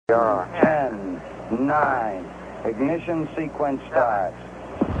10, 9, ignition sequence starts.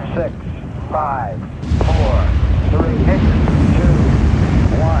 6, 5, 4, 3, 2,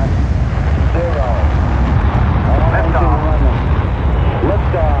 1, 0. Liftoff.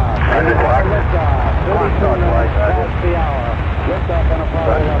 Liftoff. 32 minutes past the hour. Liftoff on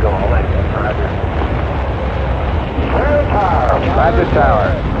Apollo 11. Roger tower.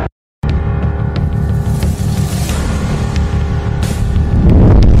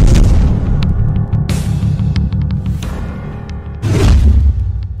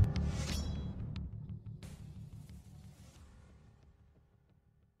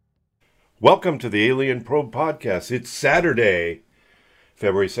 Welcome to the Alien Probe Podcast. It's Saturday,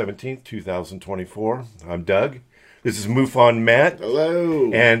 February 17th, 2024. I'm Doug. This is MUFON Matt.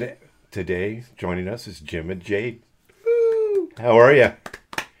 Hello. And today, joining us is Gemma Jade. Woo. How are you?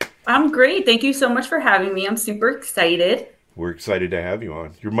 I'm great. Thank you so much for having me. I'm super excited. We're excited to have you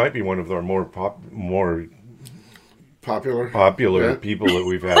on. You might be one of our more popular people that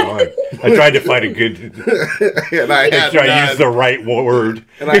we've had on. I tried to find a good and I try to use the right word.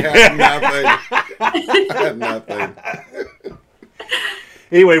 And I had nothing. I had nothing.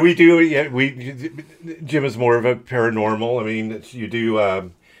 Anyway, Jim is more of a paranormal. I mean, you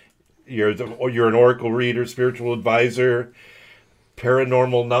do you're an oracle reader, spiritual advisor,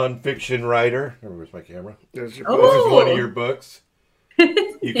 paranormal nonfiction writer. Oh, where's my camera? There's your book. This is one of your books.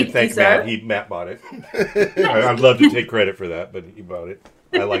 You can thank Matt. Matt bought it. I'd love to take credit for that, but he bought it.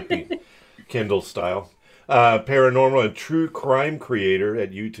 I like the Kindle style. Paranormal and true crime creator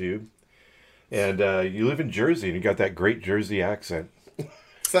at YouTube. And you live in Jersey, and you got that great Jersey accent.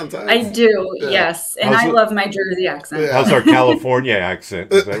 Sometimes. I do, yes. And I love my Jersey accent. Yeah. How's our California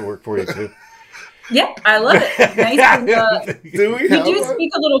accent? Does that work for you, too? Yeah, I love it. Nice and, we do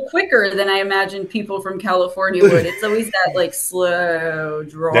speak a little quicker than I imagine people from California would. It's always that like slow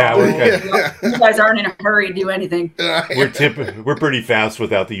drawl. Yeah, you guys aren't in a hurry to do anything. We're pretty fast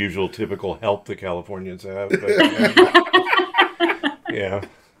without the usual typical help the Californians have. But, yeah.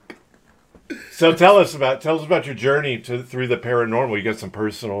 So tell us about your journey through the paranormal. You got some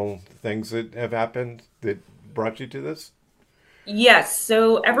personal things that have happened that brought you to this? Yes.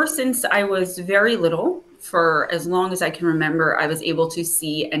 So ever since I was very little, for as long as I can remember, I was able to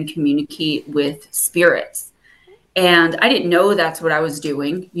see and communicate with spirits. And I didn't know that's what I was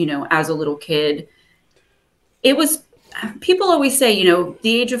doing, as a little kid. People always say, the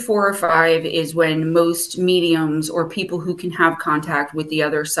age of 4 or 5 is when most mediums or people who can have contact with the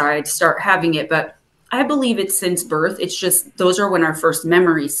other side start having it. But I believe it's since birth. It's just those are when our first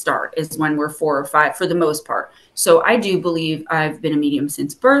memories start, is when we're 4 or 5 for the most part. So I do believe I've been a medium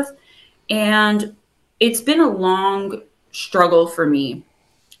since birth. And it's been a long struggle for me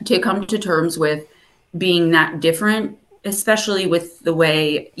to come to terms with being that different, especially with the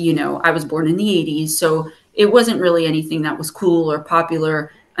way, I was born in the 80s. So it wasn't really anything that was cool or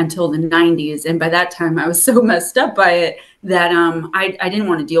popular until the 90s. And by that time, I was so messed up by it that I didn't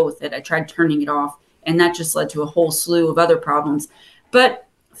want to deal with it. I tried turning it off. And that just led to a whole slew of other problems. But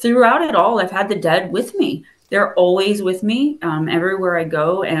throughout it all, I've had the dead with me. They're always with me everywhere I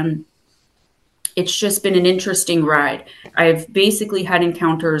go. And it's just been an interesting ride. I've basically had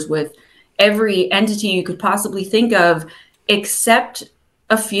encounters with every entity you could possibly think of, except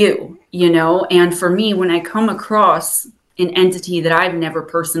a few, And for me, when I come across an entity that I've never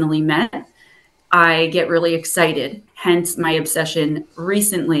personally met, I get really excited. Hence my obsession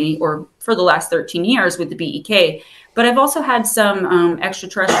recently, or for the last 13 years, with the BEK. But I've also had some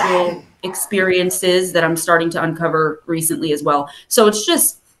extraterrestrial experiences that I'm starting to uncover recently as well. So it's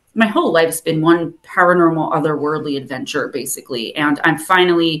just, my whole life's been one paranormal, otherworldly adventure, basically. And I'm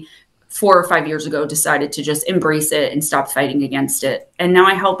finally, 4 or 5 years ago, decided to just embrace it and stop fighting against it. And now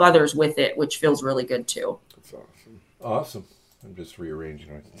I help others with it, which feels really good too. That's awesome. Awesome. I'm just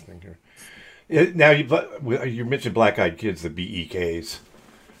rearranging my thing here. Now, you mentioned Black Eyed Kids, the BEKs.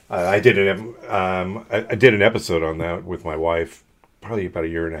 I did an episode on that with my wife probably about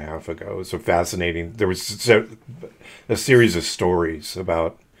 1.5 years ago. It was so fascinating. There was a series of stories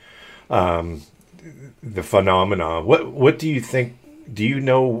about the phenomena. What do you think? Do you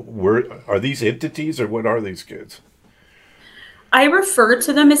know are these entities, or what are these kids? I refer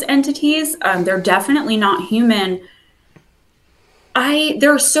to them as entities. They're definitely not human.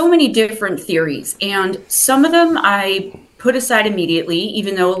 There are so many different theories, and some of them I put aside immediately,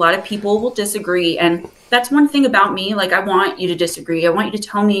 even though a lot of people will disagree. And that's one thing about me. Like, I want you to disagree. I want you to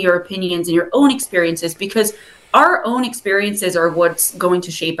tell me your opinions and your own experiences, because our own experiences are what's going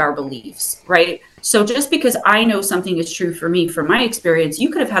to shape our beliefs, right? So just because I know something is true for me from my experience, you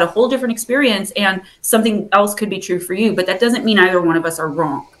could have had a whole different experience and something else could be true for you. But that doesn't mean either one of us are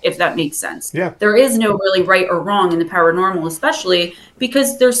wrong, if that makes sense. Yeah. There is no really right or wrong in the paranormal, especially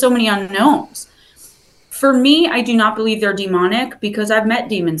because there's so many unknowns. For me, I do not believe they're demonic because I've met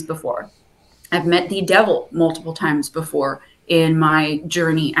demons before. I've met the devil multiple times before in my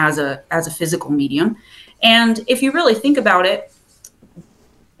journey as a physical medium. And if you really think about it,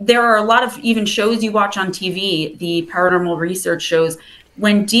 there are a lot of even shows you watch on TV, the paranormal research shows,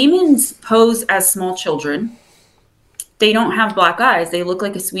 when demons pose as small children, they don't have black eyes. They look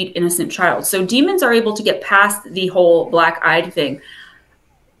like a sweet, innocent child. So demons are able to get past the whole black-eyed thing.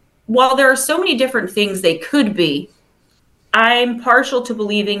 While there are so many different things they could be, I'm partial to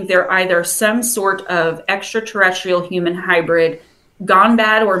believing they're either some sort of extraterrestrial human hybrid gone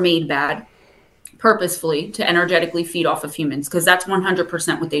bad or made bad purposefully to energetically feed off of humans, because that's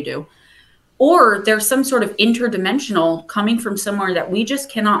 100% what they do. Or there's some sort of interdimensional coming from somewhere that we just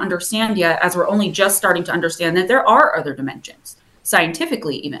cannot understand yet, as we're only just starting to understand that there are other dimensions,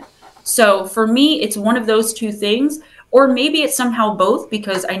 scientifically even. So for me, it's one of those two things, or maybe it's somehow both,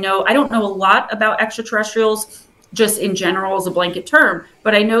 because I don't know a lot about extraterrestrials just in general as a blanket term,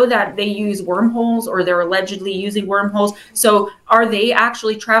 but I know that they use wormholes, or they're allegedly using wormholes. So are they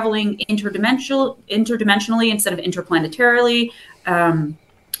actually traveling interdimensionally instead of interplanetarily?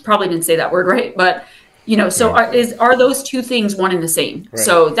 Probably didn't say that word right, but so are those two things one and the same? Right.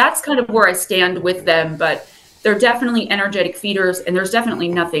 So that's kind of where I stand with them, but they're definitely energetic feeders, and there's definitely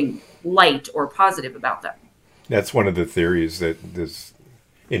nothing light or positive about them. That's one of the theories, that this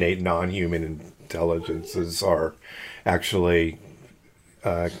innate non-human intelligences are actually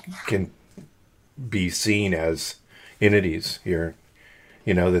can be seen as entities here.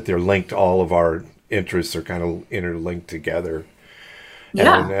 That they're linked. All of our interests are kind of interlinked together.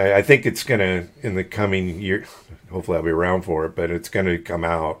 Yeah. And I think it's going to, in the coming year, hopefully I'll be around for it, but it's going to come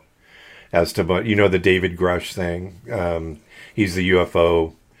out as to, but the David Grush thing. He's the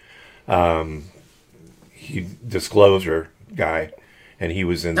UFO disclosure guy, and he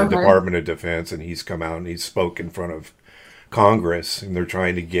was in the Department of Defense, and he's come out and he's spoke in front of Congress, and they're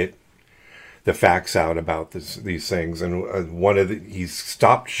trying to get the facts out about these things. And he's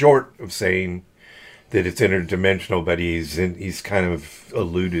stopped short of saying that it's interdimensional, but he's kind of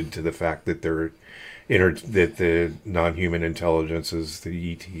alluded to the fact that that the non-human intelligences,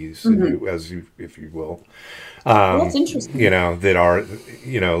 the ETs, if you will, that's interesting. That are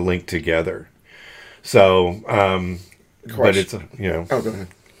linked together. So, but it's Oh, go ahead.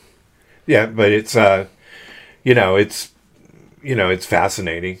 Yeah, but it's it's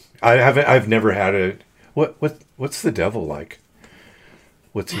fascinating. I've never had what's the devil like?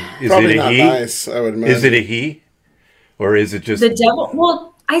 What's he? Is Probably it a not he? Nice, I would imagine. Is it a he, or is it just the devil?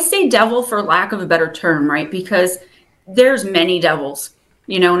 Well, I say devil for lack of a better term, right? Because there's many devils,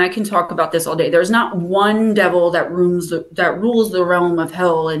 and I can talk about this all day. There's not one devil that rules the realm of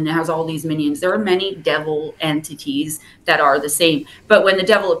hell and has all these minions. There are many devil entities that are the same. But when the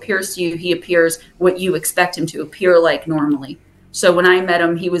devil appears to you, he appears what you expect him to appear like normally. So when I met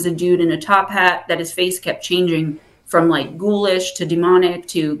him, he was a dude in a top hat that his face kept changing from like ghoulish to demonic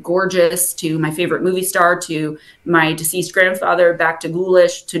to gorgeous to my favorite movie star to my deceased grandfather, back to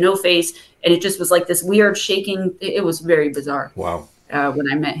ghoulish to no face. And it just was like this weird shaking. It was very bizarre. Wow. When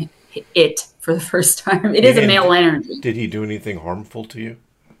I met it for the first time. It is a male energy. Did he do anything harmful to you?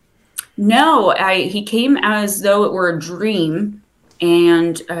 No, he came as though it were a dream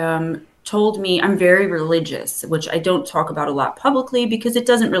and told me I'm very religious, which I don't talk about a lot publicly because it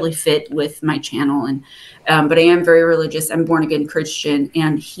doesn't really fit with my channel. And but I am very religious. I'm born again Christian.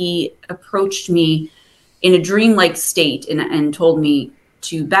 And he approached me in a dreamlike state and told me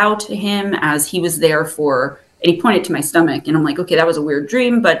to bow to him as he was there and he pointed to my stomach. And I'm like, okay, that was a weird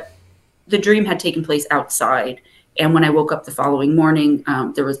dream. But the dream had taken place outside. And when I woke up the following morning,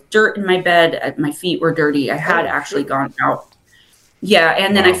 there was dirt in my bed. My feet were dirty. I had actually gone out. Yeah.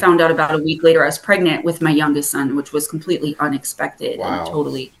 And then I found out about a week later I was pregnant with my youngest son, which was completely unexpected. Wow. And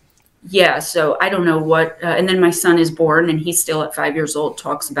totally. Yeah. So I don't know what. And then my son is born and he's still at 5 years old,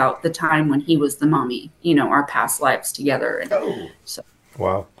 talks about the time when he was the mommy, our past lives together. And so.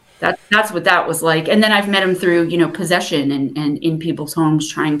 Wow. That's what that was like. And then I've met him through, possession and in people's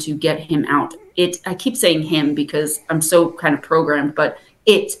homes trying to get him out. I keep saying him because I'm so kind of programmed, but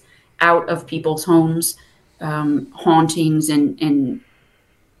it out of people's homes, hauntings and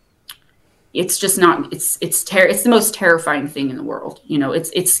it's just not, it's the most terrifying thing in the world. You know,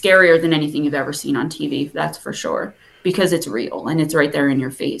 it's scarier than anything you've ever seen on TV. That's for sure, because it's real and it's right there in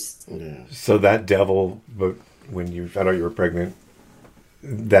your face. Yeah. So that devil, but when you found out you were pregnant,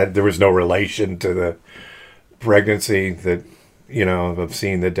 that there was no relation to the pregnancy that, you know, of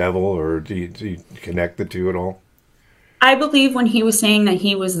seeing the devil, or do you connect the two at all? I believe when he was saying that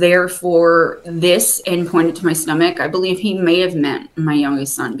he was there for this and pointed to my stomach, I believe he may have meant my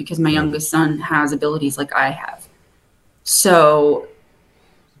youngest son, because my youngest son has abilities like I have. So,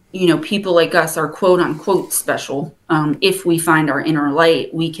 you know, people like us are quote unquote special. If we find our inner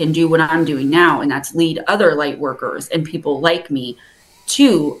light, we can do what I'm doing now, and that's lead other light workers and people like me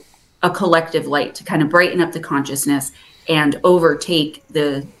to a collective light to kind of brighten up the consciousness and overtake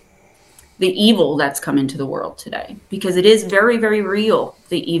the evil that's come into the world today, because it is very, very real.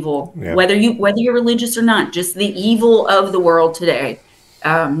 The evil, whether you're religious or not, just the evil of the world today,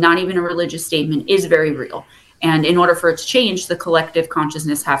 not even a religious statement, is very real. And in order for it to change, the collective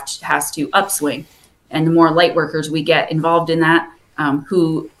consciousness has to upswing. And the more light workers we get involved in that,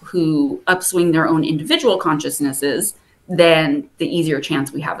 who upswing their own individual consciousnesses, then the easier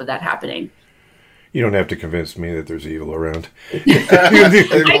chance we have of that happening. You don't have to convince me that there's evil around.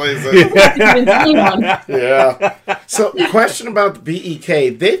 Yeah. So, question about the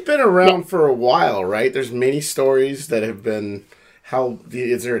BEK. They've been around for a while, right? There's many stories that have been.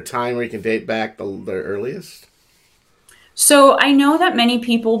 Is there a time where you can date back the earliest? So I know that many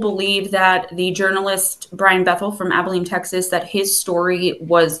people believe that the journalist Brian Bethel from Abilene, Texas, that his story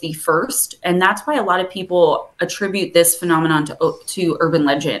was the first. And that's why a lot of people attribute this phenomenon to urban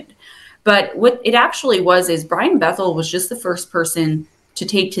legend. But what it actually was is Brian Bethel was just the first person to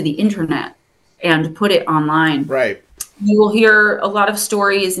take to the internet and put it online. Right. You will hear a lot of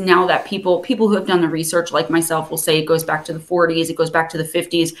stories now that people who have done the research, like myself, will say it goes back to the 40s, it goes back to the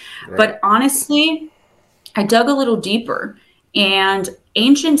 50s. Right. But honestly, I dug a little deeper, and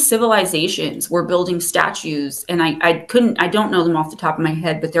ancient civilizations were building statues, and I don't know them off the top of my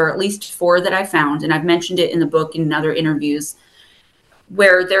head, but there are at least 4 that I found, and I've mentioned it in the book and in other interviews,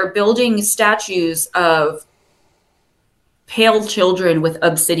 where they're building statues of pale children with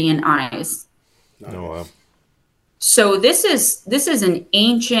obsidian eyes. Oh, wow. So this is an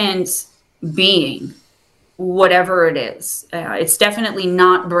ancient being, whatever it is. It's definitely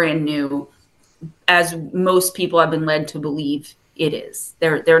not brand new, as most people have been led to believe it is.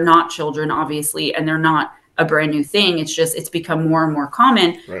 They're not children, obviously, and they're not a brand new thing. It's just, it's become more and more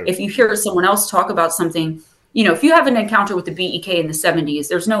common. Right. If you hear someone else talk about something, you know, if you have an encounter with the BEK in the 70s,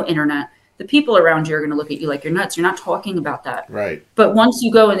 there's no internet. The people around you are going to look at you like you're nuts. You're not talking about that. Right. But once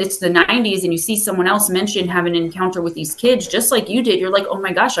you go and it's the 90s and you see someone else mention having an encounter with these kids, just like you did, you're like, oh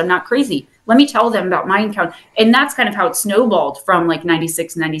my gosh, I'm not crazy. Let me tell them about my encounter. And that's kind of how it snowballed from like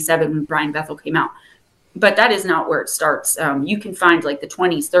 96, 97 when Brian Bethel came out. But that is not where it starts. You can find like the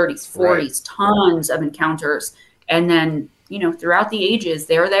 20s, 30s, 40s, right. Tons of encounters. And then, you know, throughout the ages,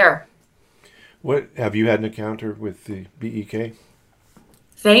 they're there. What, have you had an encounter with the BEK?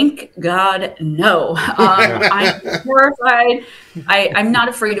 Thank God, no. I'm horrified. I'm not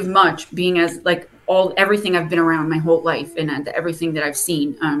afraid of much, being as like everything I've been around my whole life and everything that I've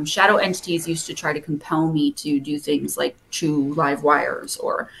seen. Shadow entities used to try to compel me to do things like chew live wires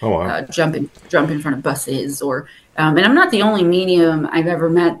or jump in front of buses, or and I'm not the only medium I've ever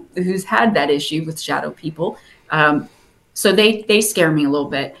met who's had that issue with shadow people. So they scare me a little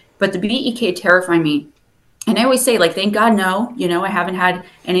bit, but the BEK terrify me. And I always say, like, thank God, no, you know, I haven't had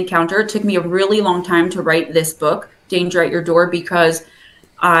an encounter. It took me a really long time to write this book, Danger at Your Door, because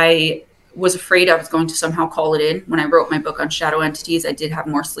I was afraid I was going to somehow call it in. When I wrote my book on shadow entities, I did have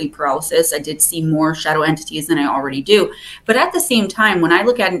more sleep paralysis. I did see more shadow entities than I already do. But at the same time, when I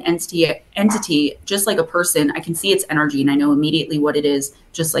look at an entity, just like a person, I can see its energy and I know immediately what it is.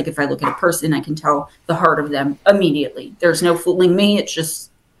 Just like if I look at a person, I can tell the heart of them immediately. There's no fooling me. It's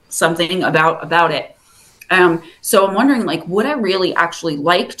just something about it. So I'm wondering, like, would I really actually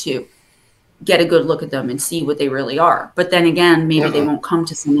like to get a good look at them and see what they really are? But then again, maybe they won't come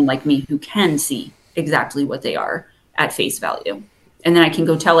to someone like me who can see exactly what they are at face value. And then I can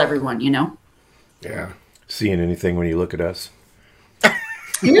go tell everyone, you know? Yeah. Seeing anything when you look at us?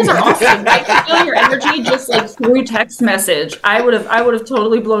 You guys are awesome. I can feel your energy just like through text message. I would have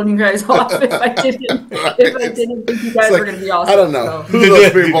totally blown you guys off if I didn't think you guys were going to be awesome. I don't know who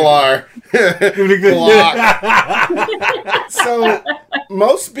those people are. So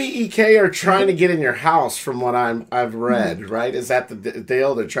most BEK are trying to get in your house, from what I've read. Right? Is that the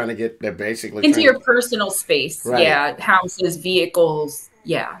deal? They're trying to get. They're basically into your personal space. Right. Yeah, houses, vehicles,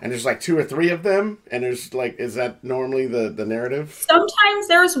 Yeah. And there's like 2 or 3 of them, and there's like, is that normally the narrative? Sometimes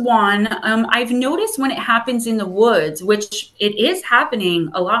there's one. I've noticed when it happens in the woods, which it is happening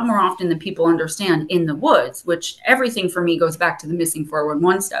a lot more often than people understand in the woods, which everything for me goes back to the missing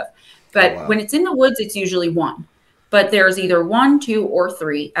 411 stuff. But when it's in the woods, it's usually one. But there's either 1, 2, or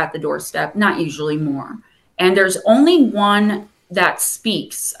 3 at the doorstep, not usually more. And there's only one that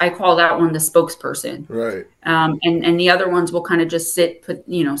speaks. I call that one the spokesperson. Right. And the other ones will kind of just sit,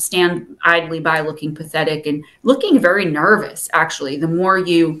 stand idly by looking pathetic and looking very nervous, actually. The more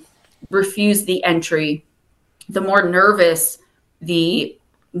you refuse the entry, the more nervous the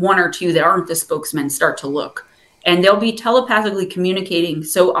 1 or 2 that aren't the spokesmen start to look. And they'll be telepathically communicating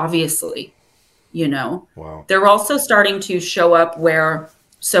so obviously, Wow. They're also starting to show up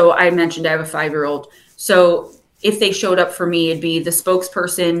so I mentioned I have a 5-year-old. So if they showed up for me, it'd be the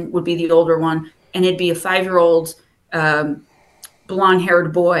spokesperson would be the older one, and it'd be a 5-year-old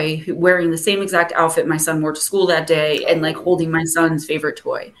blonde-haired boy wearing the same exact outfit my son wore to school that day and like holding my son's favorite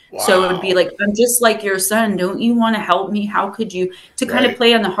toy. Wow. So it would be like, I'm just like your son. Don't you want to help me? How could you? To kind of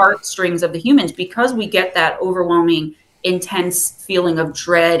play on the heartstrings of the humans, because we get that overwhelming, intense feeling of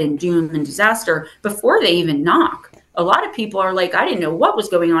dread and doom and disaster before they even knock. A lot of people are like, I didn't know what was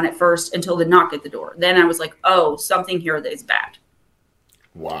going on at first until the knock at the door. Then I was like, oh, something here that is bad.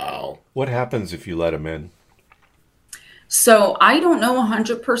 Wow. What happens if you let them in? So I don't know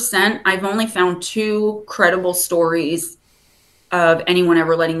 100%. I've only found 2 credible stories of anyone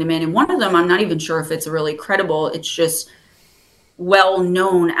ever letting them in. And one of them, I'm not even sure if it's really credible. It's just well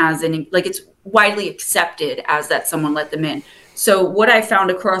known as it's widely accepted as that someone let them in. So what I found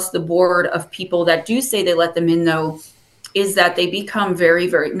across the board of people that do say they let them in, though, is that they become very,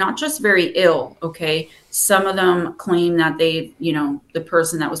 very, not just very ill, okay? Some of them claim that they, the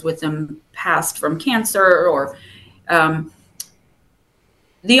person that was with them passed from cancer or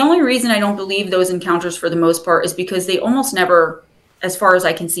the only reason I don't believe those encounters for the most part is because they almost never, as far as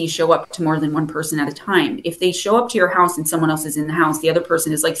I can see, show up to more than one person at a time. If they show up to your house and someone else is in the house, the other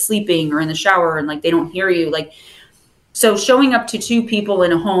person is like sleeping or in the shower and like they don't hear you, so showing up to 2 people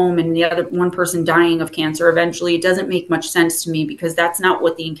in a home and the other one person dying of cancer eventually, it doesn't make much sense to me because that's not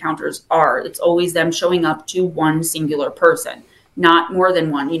what the encounters are. It's always them showing up to one singular person, not more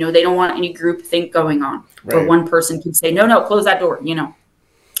than one. They don't want any group think going on where one person can say, no, close that door,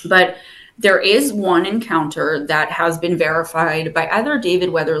 But there is one encounter that has been verified by either David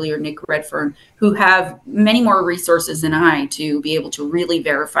Weatherly or Nick Redfern, who have many more resources than I to be able to really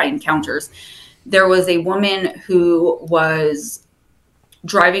verify encounters. There was a woman who was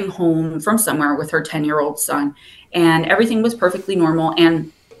driving home from somewhere with her 10-year-old son, and everything was perfectly normal.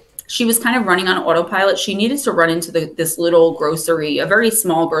 And she was kind of running on autopilot. She needed to run into this little grocery, a very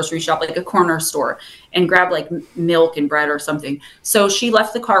small grocery shop, like a corner store, and grab like milk and bread or something. So she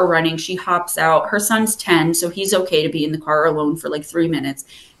left the car running. She hops out. Her son's 10, so he's okay to be in the car alone for like 3 minutes.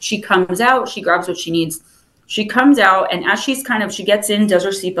 She comes out. She grabs what she needs. She comes out, and as she gets in, does her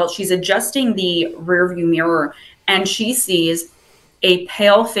seatbelt, she's adjusting the rearview mirror, and she sees a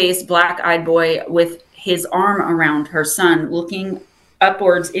pale-faced, black-eyed boy with his arm around her son, looking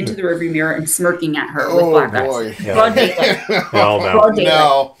upwards into the rearview mirror and smirking at her with black eyes. Yeah. Broad daylight.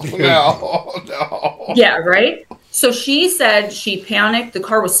 No. Yeah, right? So she said she panicked. The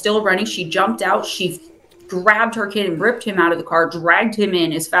car was still running. She jumped out. She grabbed her kid and ripped him out of the car, dragged him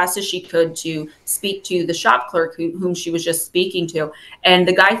in as fast as she could to speak to the shop clerk whom she was just speaking to. And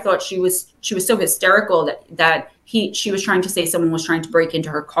the guy thought she was so hysterical that she was trying to say someone was trying to break into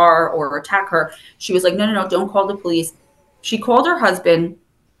her car or attack her. She was like, no, don't call the police. She called her husband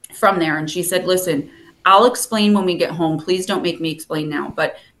from there and she said, listen, I'll explain when we get home. Please don't make me explain now,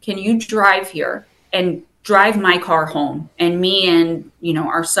 but can you drive here and drive my car home? And me and,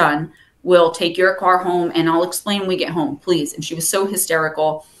 our son will take your car home and I'll explain when we get home, please. And she was so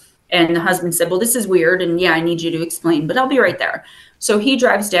hysterical. And the husband said, well, this is weird. And yeah, I need you to explain, but I'll be right there. So he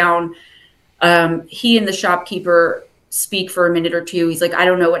drives down. He and the shopkeeper speak for a minute or two. He's like, I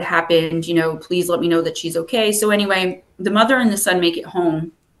don't know what happened. Please let me know that she's okay. So anyway, the mother and the son make it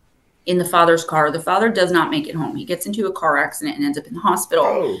home in the father's car. The father does not make it home. He gets into a car accident and ends up in the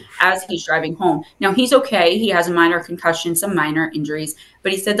hospital as he's driving home. Now he's okay. He has a minor concussion, some minor injuries,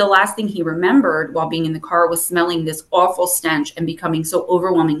 but he said the last thing he remembered while being in the car was smelling this awful stench and becoming so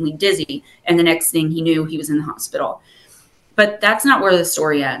overwhelmingly dizzy. And the next thing he knew, he was in the hospital. But that's not where the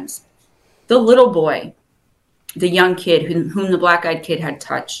story ends. The little boy, the young kid whom the black-eyed kid had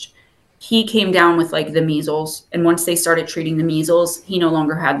touched, he came down with like the measles. And once they started treating the measles, he no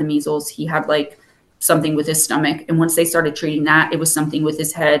longer had the measles. He had like something with his stomach. And once they started treating that, it was something with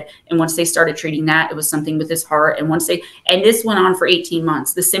his head. And once they started treating that, it was something with his heart. And this went on for 18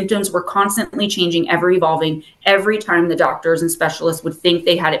 months. The symptoms were constantly changing, ever evolving. Every time the doctors and specialists would think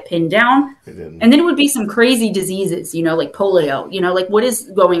they had it pinned down. And then it would be some crazy diseases, like polio, like what is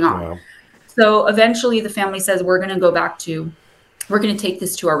going on? Wow. So eventually the family says, we're going to take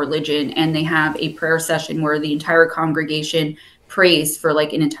this to our religion. And they have a prayer session where the entire congregation prays for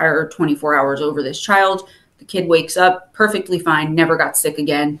like an entire 24 hours over this child. The kid wakes up perfectly fine, never got sick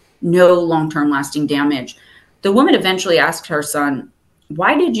again, no long-term lasting damage. The woman eventually asked her son,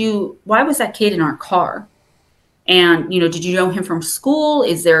 why was that kid in our car? And, did you know him from school?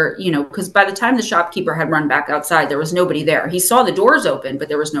 Is there, because by the time the shopkeeper had run back outside, there was nobody there. He saw the doors open, but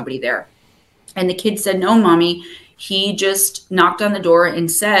there was nobody there. And the kid said, no, mommy, he just knocked on the door and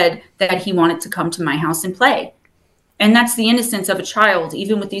said that he wanted to come to my house and play. And that's the innocence of a child,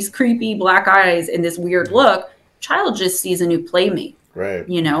 even with these creepy black eyes and this weird look. Child just sees a new playmate, right?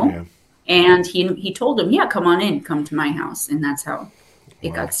 Yeah. And he told him, yeah, come on in, come to my house. And that's how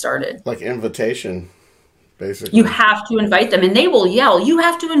it got started. Like invitation, basically. You have to invite them and they will yell, you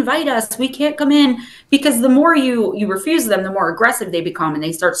have to invite us. We can't come in, because the more you refuse them, the more aggressive they become and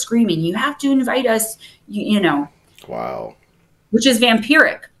they start screaming, you have to invite us, Wow. Which is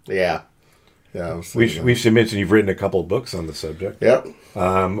vampiric. Yeah. Yeah, we should mention you've written a couple of books on the subject. Yep.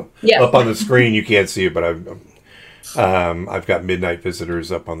 Up on the screen, you can't see it, but I've got Midnight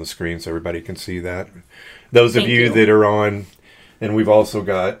Visitors up on the screen so everybody can see that. Those of you that are on, and we've also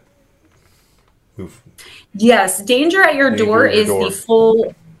got... Yes, Danger at Your Door is the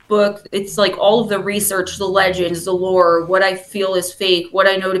full book. It's like all of the research, the legends, the lore, what I feel is fake, what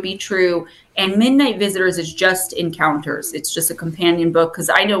I know to be true. And Midnight Visitors is just encounters. It's just a companion book, because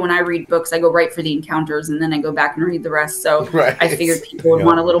I know when I read books, I go right for the encounters and then I go back and read the rest. So I figured people would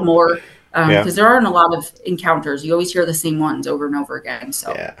want a little more, because there aren't a lot of encounters. You always hear the same ones over and over again.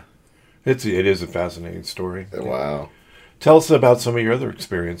 So it is a fascinating story. Wow. Tell us about some of your other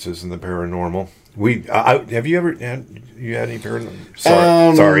experiences in the paranormal. Have you ever had any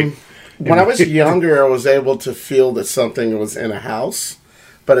paranormal? Sorry. When I was younger, I was able to feel that something was in a house.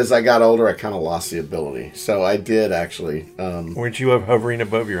 But as I got older, I kind of lost the ability. So I did actually. Weren't you hovering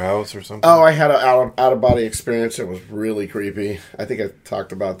above your house or something? Oh, I had an out-of-body experience. It was really creepy. I think I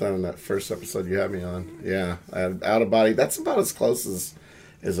talked about that in that first episode you had me on. Yeah, I had out-of-body. That's about as close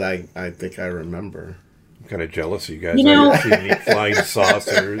as I think I remember. I'm kind of jealous of you guys. I didn't see any flying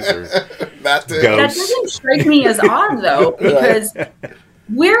saucers or that ghosts. That doesn't strike me as odd, though, because...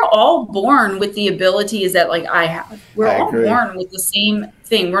 We're all born with the abilities that I have. We're all born with the same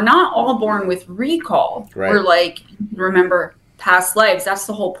thing. We're not all born with recall. Right. We're remember past lives. That's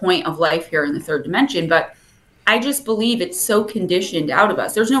the whole point of life here in the third dimension. But I just believe it's so conditioned out of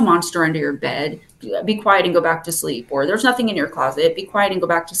us. There's no monster under your bed. Be quiet and go back to sleep. Or there's nothing in your closet. Be quiet and go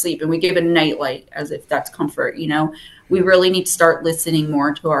back to sleep. And we give a nightlight as if that's comfort. We really need to start listening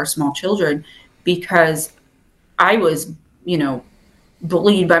more to our small children, because I was,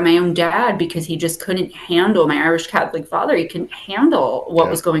 bullied by my own dad because he just couldn't handle, my Irish Catholic father. He couldn't handle what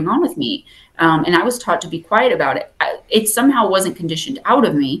was going on with me. And I was taught to be quiet about it. It somehow wasn't conditioned out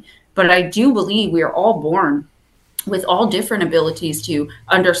of me, but I do believe we are all born with all different abilities to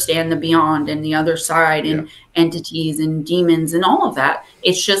understand the beyond and the other side and entities and demons and all of that.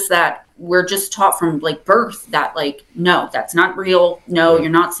 It's just that we're just taught from birth that no, that's not real. No, you're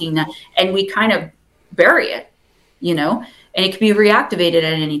not seeing that. And we kind of bury it, and it can be reactivated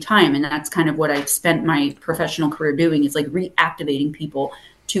at any time. And that's kind of what I've spent my professional career doing, is reactivating people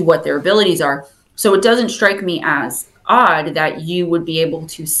to what their abilities are. So it doesn't strike me as odd that you would be able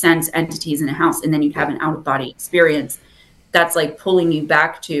to sense entities in a house and then you'd have an out-of-body experience. That's pulling you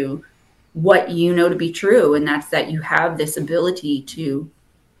back to what you know to be true. And that's that you have this ability to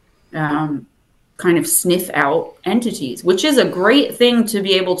kind of sniff out entities, which is a great thing to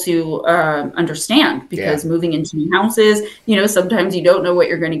be able to understand, because moving into new houses, sometimes you don't know what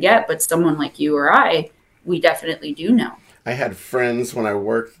you're going to get, but someone like you or I, we definitely do know. I had friends when I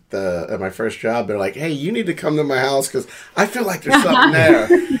worked at my first job. They're like, hey, you need to come to my house because I feel like there's something there.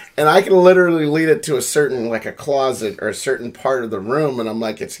 And I can literally lead it to a certain, a closet or a certain part of the room. And I'm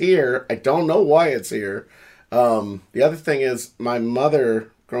like, it's here. I don't know why it's here. The other thing is, my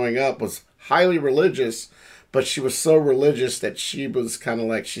mother growing up was highly religious, but she was so religious that she was kind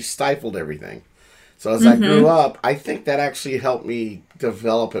of she stifled everything. So as I grew up, I think that actually helped me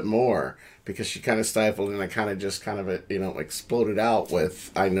develop it more, because she kind of stifled and I kind of just exploded out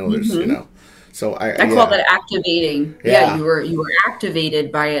with, I know there's, So I call that activating. Yeah, you were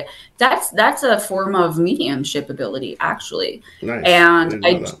activated by it. That's a form of mediumship ability, actually. Nice. And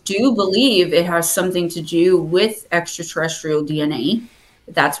I do believe it has something to do with extraterrestrial DNA.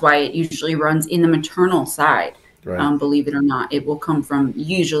 That's why it usually runs in the maternal side. Right. Believe it or not, it will come from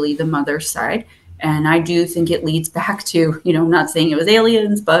usually the mother's side. And I do think it leads back to, I'm not saying it was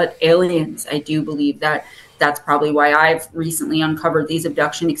aliens, but aliens. I do believe that that's probably why I've recently uncovered these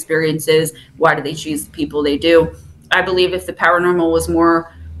abduction experiences. Why do they choose the people they do? I believe if the paranormal was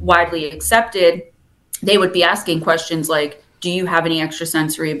more widely accepted, they would be asking questions like, do you have any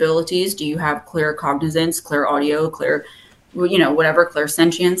extrasensory abilities? Do you have clear cognizance, clear audio, clear, whatever, clear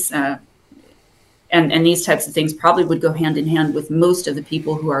sentience? And these types of things probably would go hand in hand with most of the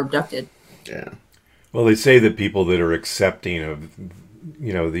people who are abducted. Yeah. Well, they say that people that are accepting of,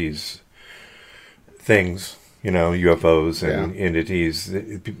 these things, UFOs and entities,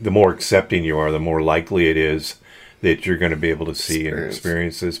 the more accepting you are, the more likely it is that you're going to be able to see and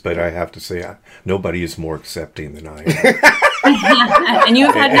experience this. But I have to say, nobody is more accepting than I am. And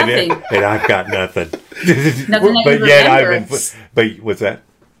you've had nothing. And I've got nothing. Nothing that but you yet remember. But what's that?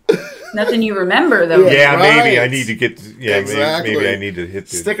 Nothing you remember, though. Yeah, right. Maybe I need to get. Yeah, exactly. maybe I need to hit.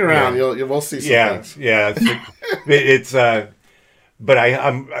 Stick around. You will see some things. Yeah. It's. But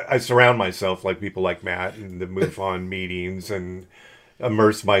I surround myself like people like Matt and the MUFON meetings and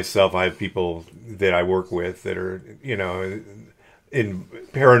immerse myself. I have people that I work with that are in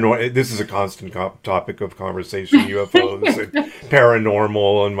paranormal. This is a constant topic of conversation. UFOs and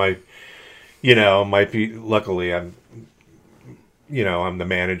paranormal and luckily I'm the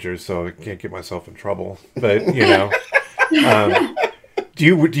manager, so I can't get myself in trouble. But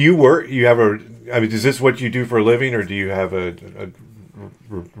do you work? You have is this what you do for a living, or do you have a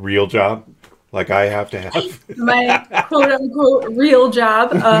real job like I have to have? My quote unquote real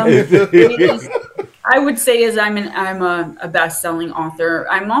job. I would say I'm a best-selling author.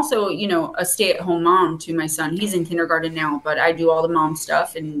 I'm also, a stay-at-home mom to my son. He's in kindergarten now, but I do all the mom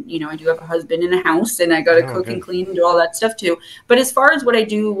stuff, and I do have a husband and a house, and I got to cook and clean and do all that stuff too. But as far as what I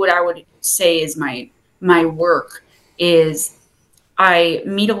do, what I would say is my work is I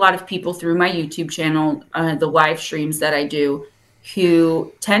meet a lot of people through my YouTube channel, the live streams that I do,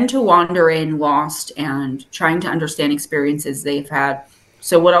 who tend to wander in lost and trying to understand experiences they've had.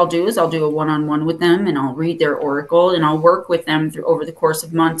 So what I'll do is I'll do a one-on-one with them, and I'll read their oracle, and I'll work with them over the course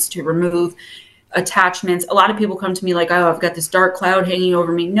of months to remove attachments. A lot of people come to me like, oh, I've got this dark cloud hanging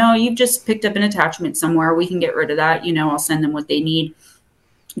over me. No, you've just picked up an attachment somewhere. We can get rid of that. I'll send them what they need.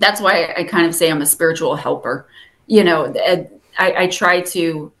 That's why I kind of say I'm a spiritual helper. I try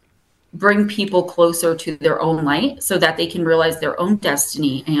to bring people closer to their own light so that they can realize their own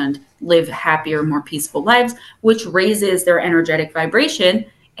destiny and live happier, more peaceful lives, which raises their energetic vibration,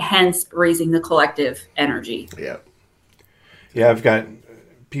 hence raising the collective energy. Yeah. Yeah, I've got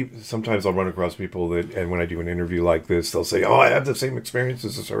people, sometimes I'll run across people and when I do an interview like this, they'll say, oh, I have the same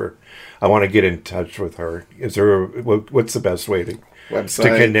experiences as her. I want to get in touch with her. What's the best way to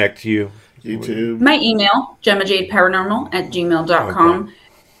connect you? YouTube. My email, GemmaJadeParanormal@gmail.com. Okay.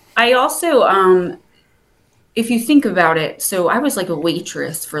 I also, if you think about it, so I was like a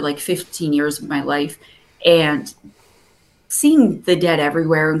waitress for like 15 years of my life, and seeing the dead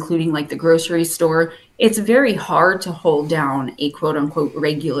everywhere, including like the grocery store, it's very hard to hold down a quote unquote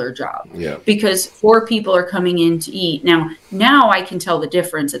regular job. Yeah. Because 4 people are coming in to eat. Now I can tell the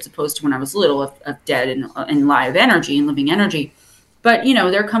difference as opposed to when I was little of dead and live energy and living energy. But,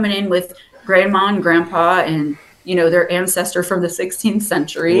 they're coming in with grandma and grandpa and their ancestor from the 16th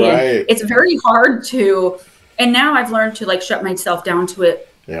century. Right. And it's very hard and now I've learned to like shut myself down to it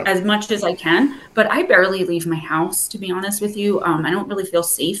as much as I can, but I barely leave my house, to be honest with you. I don't really feel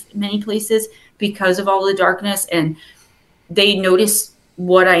safe in many places because of all the darkness, and they notice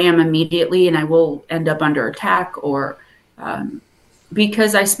what I am immediately, and I will end up under attack or,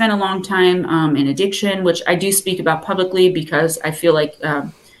 because I spent a long time in addiction, which I do speak about publicly because I feel like,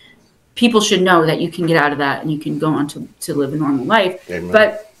 people should know that you can get out of that and you can go on to live a normal life. Amen.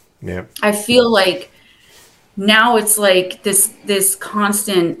 But I feel like now it's like this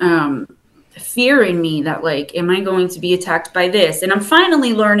constant fear in me that like, am I going to be attacked by this? And I'm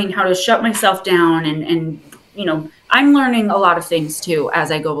finally learning how to shut myself down and I'm learning a lot of things too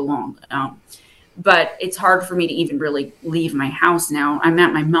as I go along. But it's hard for me to even really leave my house now. I'm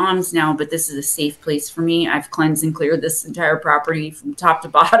at my mom's now, but this is a safe place for me. I've cleansed and cleared this entire property from top to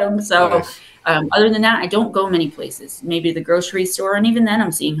bottom. So nice. Other than that, I don't go many places. Maybe the grocery store, and even then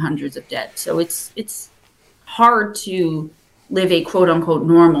I'm seeing hundreds of dead. So it's hard to live a quote unquote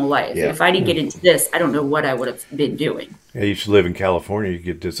normal life. Yeah. If I didn't get into this, I don't know what I would have been doing. Yeah, you should live in California. You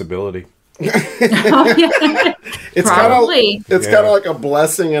get disability. Oh, yeah. It's Probably. kind of like a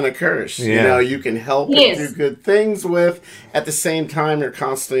blessing and a curse. Yeah. You know, you can help It and is. do good things with. At the same time, you're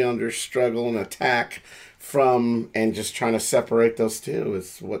constantly under struggle and attack from, and just trying to separate those two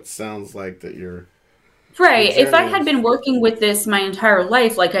is what sounds like that you're. Right. If I journey had is. been working with this my entire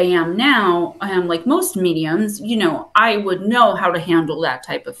life, like I am now, like most mediums, I would know how to handle that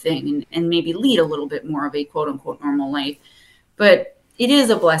type of thing and maybe lead a little bit more of a quote unquote normal life. But it is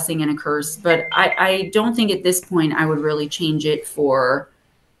a blessing and a curse. But I don't think at this point I would really change it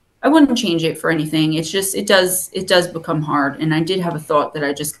I wouldn't change it for anything. It's just, it does become hard. And I did have a thought that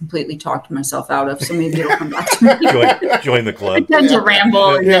I just completely talked myself out of. So maybe it'll come back to me. Join the I club. tend to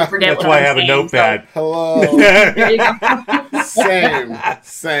ramble and then forget That's what why I I'm have a saying, notepad. Hello. So, there you go.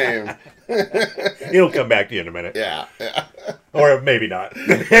 Same. It'll come back to you in a minute. Yeah. Or maybe not.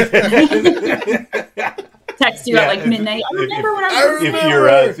 Text you at like midnight. I remember when I was If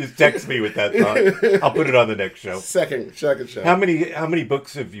you're just text me with that thought, I'll put it on the next show. Second show. How many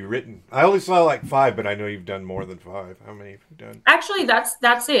books have you written? I only saw like 5, but I know you've done more than 5. How many have you done? Actually, that's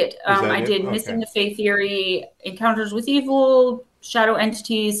it. I did Missing the Faith Theory, Encounters with Evil, Shadow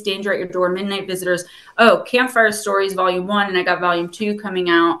Entities, Danger at Your Door, Midnight Visitors. Oh, Campfire Stories Volume 1, and I got Volume 2 coming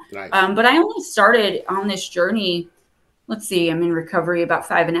out. Nice. But I only started on this journey. Let's see, I'm in recovery about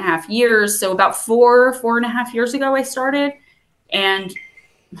 5.5 years. So about 4.5 years ago, I started. And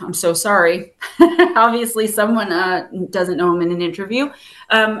I'm so sorry. Obviously, someone doesn't know him in an interview.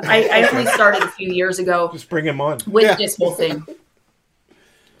 I only started a few years ago. Just bring him on. With this whole thing.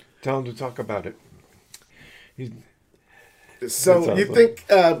 Tell him to talk about it. So you think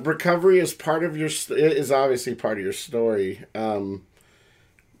recovery is part of is obviously part of your story.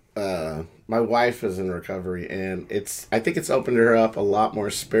 My wife is in recovery, and I think it's opened her up a lot more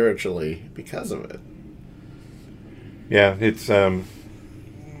spiritually because of it. Yeah, it's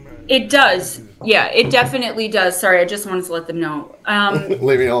It does. Yeah, it definitely does. Sorry, I just wanted to let them know.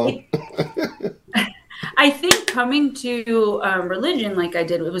 Leave me alone. I think coming to religion like I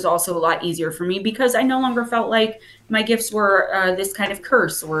did, it was also a lot easier for me because I no longer felt like my gifts were this kind of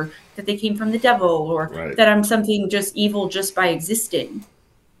curse, or that they came from the devil, or that I'm something just evil just by existing.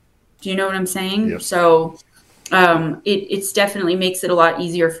 Do you know what I'm saying? Yep. So it's definitely makes it a lot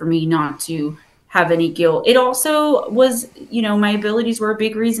easier for me not to have any guilt. It also was, my abilities were a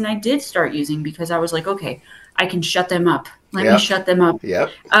big reason I did start using, because I was like, okay, I can shut them up. Let me shut them up.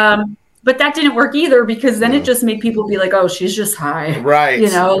 Yep. But that didn't work either, because then it just made people be like, oh, she's just high. Right.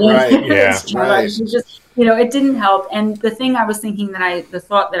 Right. Yeah. Right. She's just, it didn't help. And the thing I was thinking the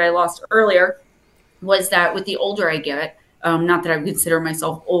thought that I lost earlier was that with the older I get, not that I would consider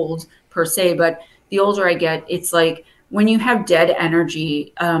myself old per se, but the older I get, it's like when you have dead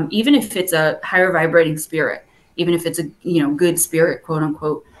energy, even if it's a higher vibrating spirit, even if it's a good spirit, quote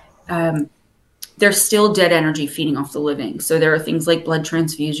unquote, there's still dead energy feeding off the living. So there are things like blood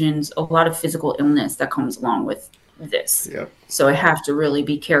transfusions, a lot of physical illness that comes along with this. Yep. So I have to really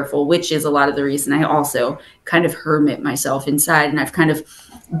be careful, which is a lot of the reason I also kind of hermit myself inside. And I've kind of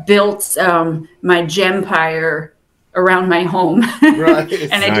built my Gempire around my home. Right.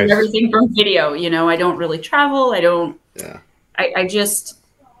 And I do everything from video. I don't really travel. I just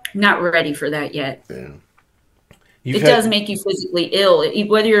not ready for that yet. Yeah. It does make you physically ill,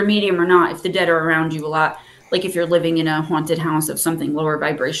 whether you're a medium or not. If the dead are around you a lot, like if you're living in a haunted house of something lower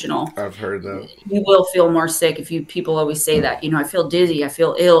vibrational, I've heard that. You will feel more sick. People always say that, I feel dizzy, I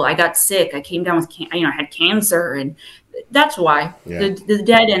feel ill, I got sick, I came down with, I had cancer, and that's why the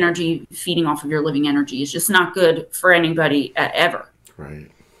dead energy feeding off of your living energy is just not good for anybody ever.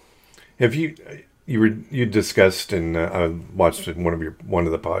 Right. Have you discussed, and I watched one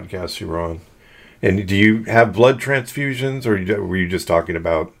of the podcasts you were on, and do you have blood transfusions, or were you just talking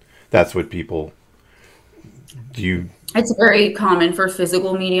about that's what people do? It's very common for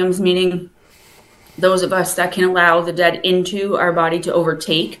physical mediums, meaning those of us that can allow the dead into our body to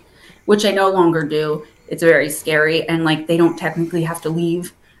overtake, which I no longer do. It's very scary, and they don't technically have to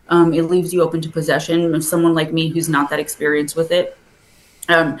leave. It leaves you open to possession of someone like me who's not that experienced with it.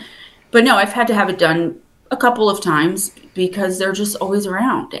 But no, I've had to have it done a couple of times because they're just always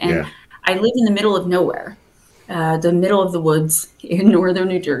around. And I live in the middle of nowhere, the middle of the woods in northern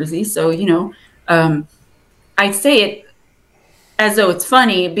New Jersey. So, I say it as though it's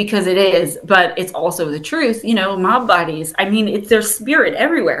funny because it is, but it's also the truth. Mob bodies, there's spirit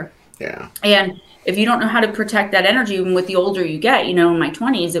everywhere. Yeah. And if you don't know how to protect that energy, even with the older you get, in my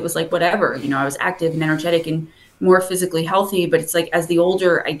 20s, it was like whatever, I was active and energetic and more physically healthy. But it's like as the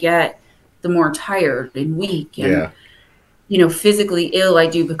older I get, the more tired and weak. And, physically ill I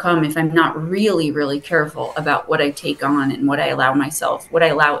do become if I'm not really, really careful about what I take on and what I allow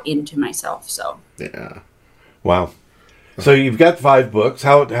into myself. So, yeah. Wow. So you've got 5 books.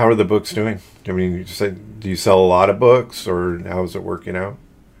 How are the books doing? I mean, do you sell a lot of books, or how is it working out?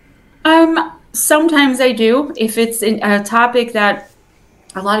 Sometimes I do, if it's a topic that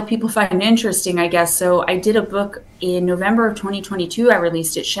a lot of people find interesting, I guess. So I did a book in November of 2022. I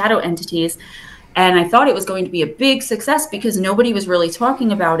released it, Shadow Entities. And I thought it was going to be a big success because nobody was really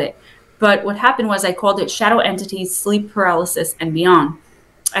talking about it. But what happened was I called it Shadow Entities, Sleep Paralysis, and Beyond.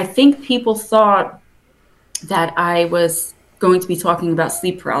 I think people thought that I was going to be talking about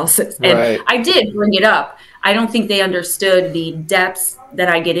sleep paralysis. And right. I did bring it up. I don't think they understood the depths that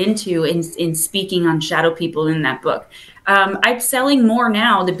I get into in speaking on shadow people in that book. I'm selling more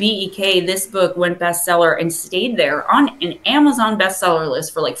now. The BEK, this book went bestseller and stayed there on an Amazon bestseller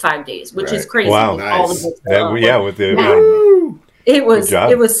list for like 5 days, which is crazy. Wow, nice. All the books with the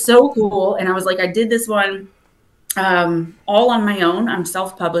it was so cool. And I was like, I did this one all on my own. I'm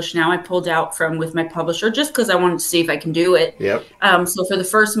self-published now. I pulled out with my publisher just because I wanted to see if I can do it. Yep. So for the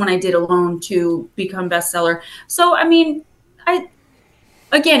first one I did alone to become bestseller. So I mean,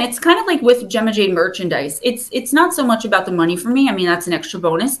 again, it's kind of like with Gemma Jade merchandise. It's not so much about the money for me. I mean, that's an extra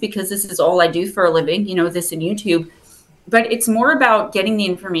bonus because this is all I do for a living, this and YouTube. But it's more about getting the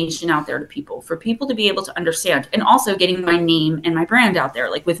information out there to people, for people to be able to understand, and also getting my name and my brand out there.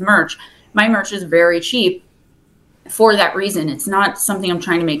 Like with merch, my merch is very cheap for that reason. It's not something I'm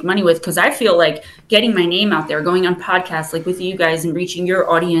trying to make money with, because I feel like getting my name out there, going on podcasts like with you guys and reaching your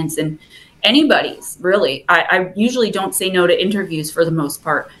audience and anybody's really. I usually don't say no to interviews for the most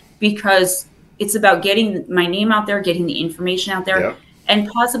part, because it's about getting my name out there, getting the information out there, yeah. and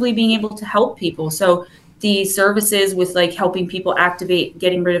possibly being able to help people. So the services with like helping people activate,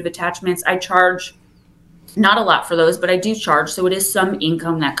 getting rid of attachments, I charge not a lot for those, but I do charge. So it is some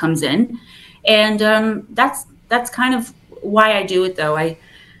income that comes in. And that's kind of why I do it, though. I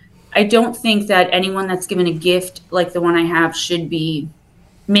don't think that anyone that's given a gift like the one I have should be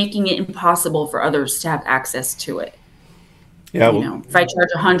making it impossible for others to have access to it. Yeah, if I charge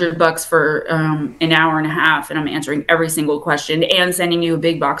 $100 for an hour and a half and I'm answering every single question and sending you a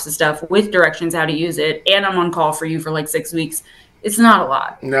big box of stuff with directions how to use it, and I'm on call for you for like 6 weeks, it's not a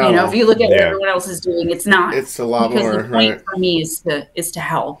lot. No. If you look at what everyone else is doing, it's not. It's a lot because more. The point right. for me is to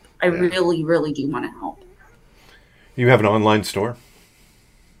help. I really, really do want to help. You have an online store?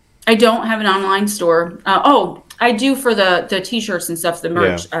 I don't have an online store. I do for the t-shirts and stuff, the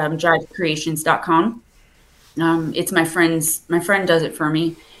merch, jivecreations.com. It's my friend does it for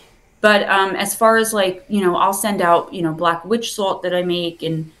me. But as far as like, I'll send out, black witch salt that I make,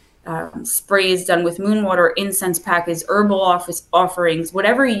 and sprays done with moon water, incense packets, herbal offerings,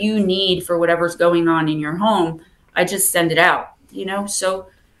 whatever you need for whatever's going on in your home, I just send it out, So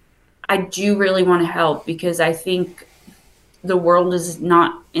I do really want to help, because I think the world is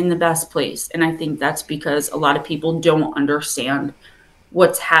not in the best place. And I think that's because a lot of people don't understand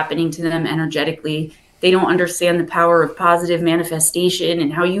what's happening to them energetically. They don't understand the power of positive manifestation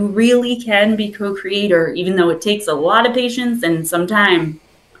and how you really can be co-creator, even though it takes a lot of patience and some time.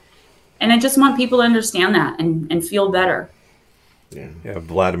 And I just want people to understand that and feel better. Yeah,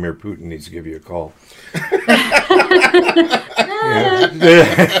 Vladimir Putin needs to give you a call. You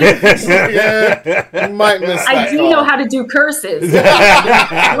might miss that I do know how to do curses. But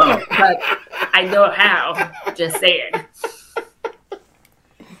I don't how. Just saying.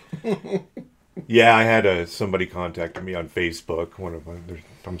 Yeah, I had somebody contacted me on Facebook.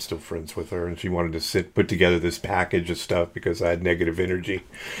 I'm still friends with her, and she wanted to put together this package of stuff because I had negative energy.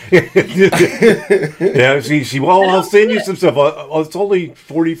 I'll send you some stuff. It's only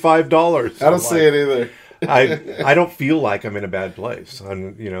 $45. I don't see it either. I don't feel like I'm in a bad place,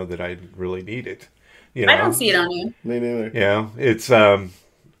 that I really need it. I don't see it on you. Me neither. Yeah, it's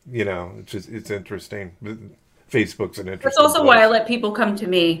it's interesting. Facebook's an interesting That's also place. why I let people come to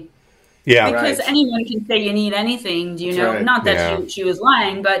me. Yeah, because right. anyone can say you need anything, Right. Not that she was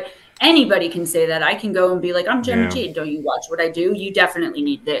lying, but anybody can say that. I can go and be like, I'm Gemma Jade. Don't you watch what I do? You definitely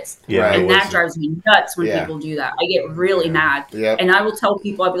need this. Yeah, and that drives me nuts when Yeah. people do that. I get really mad. Yep. And I will tell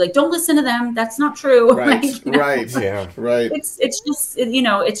people, I'll be like, don't listen to them. That's not true. Right. Like, Right. Yeah. Right. It's just,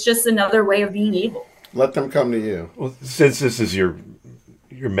 it's just another way of being evil. Let them come to you. Well, since this is your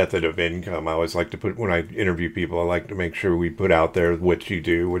method of income, I always like to when I interview people, I like to make sure we put out there what you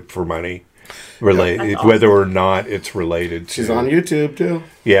do for money. Awesome. Whether or not it's related to. She's on YouTube too.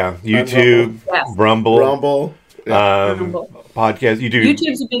 Yeah, YouTube, Yes. Rumble. Yeah. podcast. You do.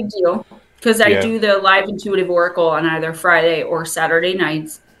 YouTube's a big deal because I do the live intuitive oracle on either Friday or Saturday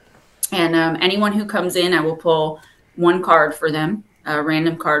nights. And anyone who comes in, I will pull one card for them, a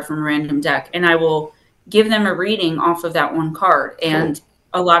random card from a random deck, and I will give them a reading off of that one card. And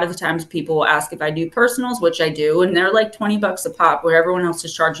a lot of the times people will ask if I do personals, which I do, and they're like $20 a pop, where everyone else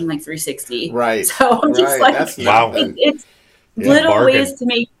is charging like $360. Right. So I'm just like, wow. It's little bargain. Ways to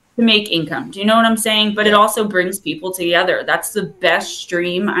make income. Do you know what I'm saying? But it also brings people together. That's the best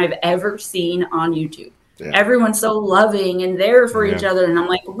stream I've ever seen on YouTube. Yeah. Everyone's so loving and there for each other, and I'm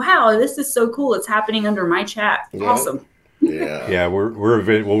like, wow, this is so cool. It's happening under my chat. Awesome. Yeah,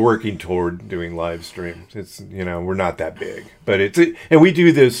 we're working toward doing live streams. It's we're not that big, but and we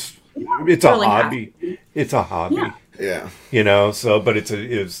do this. It's a hobby. It's a hobby. Yeah. But it's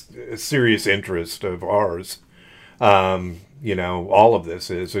a serious interest of ours. All of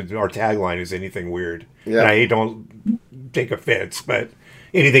this is our tagline is anything weird. Yeah. And I don't take offense, but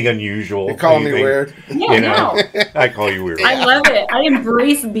anything unusual. You call me weird. Yeah, I call you weird. I love it. I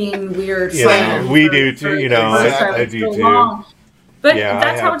embrace being weird. We do too. I do too. But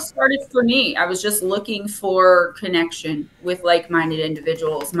that's how it started for me. I was just looking for connection with like-minded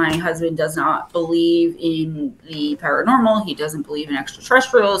individuals. My husband does not believe in the paranormal. He doesn't believe in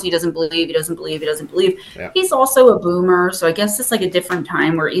extraterrestrials. He doesn't believe. Yeah. He's also a boomer. So I guess it's like a different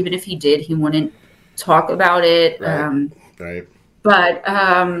time where even if he did, he wouldn't talk about it. Right. But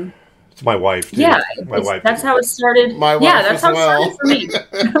it's my wife too. Yeah, my wife. That's how it started. My wife that's how it started for me.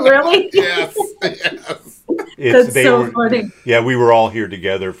 Really? Yes. That's so funny. Yeah, we were all here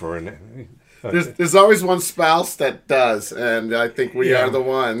together for an. There's always one spouse that does, and I think we are the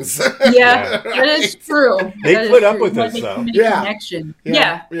ones. Yeah, that is true. They put up with us, though. Connection.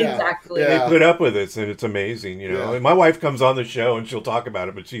 Yeah, exactly. They put up with us, and it's amazing. And my wife comes on the show, and she'll talk about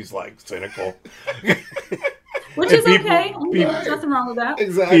it, but she's like cynical. Which is okay. There's nothing wrong with that.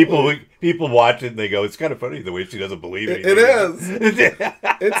 Exactly. People watch it and they go, "It's kind of funny the way she doesn't believe it." It is.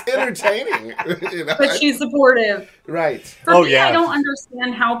 It's entertaining. But she's supportive. Right. For me, I don't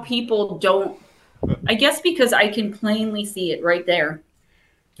understand how people don't. I guess because I can plainly see it right there,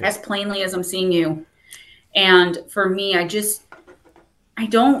 as plainly as I'm seeing you. And for me, I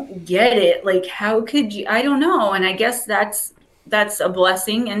don't get it. Like, how could you? I don't know. And I guess that's a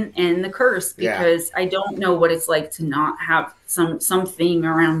blessing and the curse, because I don't know what it's like to not have something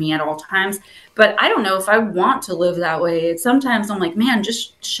around me at all times. But I don't know if I want to live that way. Sometimes I'm like, man,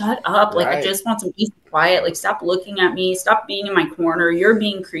 just shut up. Like, I just want some peace and quiet. Like, stop looking at me. Stop being in my corner. You're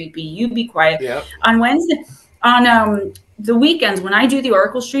being creepy. You be quiet. Yep. On Wednesday, on the weekends when I do the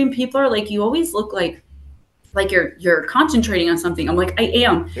Oracle stream, people are like, you always look like you're concentrating on something. I'm like, I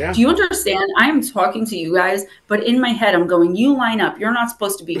am. Yeah. Do you understand? I am talking to you guys, but in my head, I'm going, you line up. You're not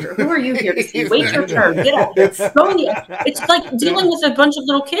supposed to be here. Who are you here to see? Wait your turn. Get up. It's like dealing with a bunch of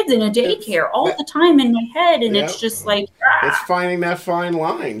little kids in a daycare all the time in my head. And it's just like, It's finding that fine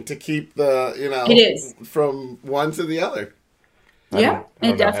line to keep it is from one to the other. Yeah,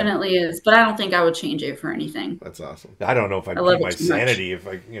 it definitely is. But I don't think I would change it for anything. That's awesome. I don't know if I'd keep my sanity if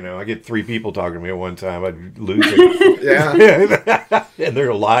I get 3 people talking to me at one time. I'd lose it. Yeah. And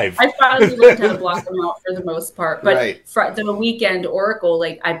they're alive. I finally learned how to block them out for the most part. But for the weekend Oracle,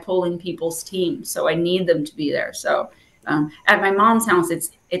 like, I pull in people's teams, so I need them to be there. So at my mom's house,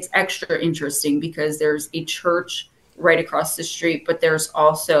 it's extra interesting because there's a church right across the street, but there's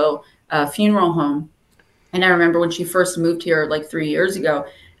also a funeral home. And I remember when she first moved here like 3 years ago,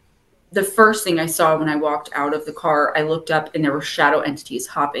 the first thing I saw when I walked out of the car, I looked up and there were shadow entities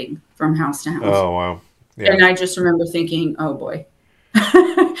hopping from house to house. Oh, wow. Yeah. And I just remember thinking, oh boy,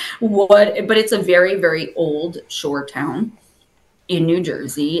 what? But it's a very, very old shore town in New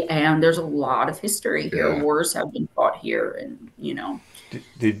Jersey. And there's a lot of history here. Yeah. Wars have been fought here. And,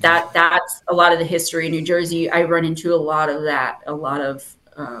 that's a lot of the history in New Jersey. I run into a lot of that, a lot of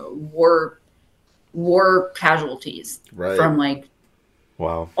war casualties from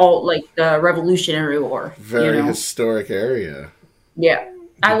all like the Revolutionary War. Very historic area. Yeah,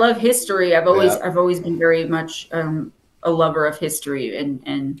 I love history. I've always been very much a lover of history,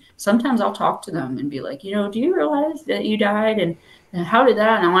 and sometimes I'll talk to them and be like, do you realize that you died and how did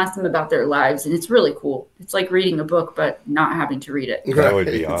that? And I'll ask them about their lives, and it's really cool. It's like reading a book, but not having to read it. That would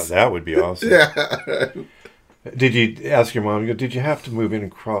be awesome. That would be awesome. Yeah. Did you ask your mom? Did you have to move in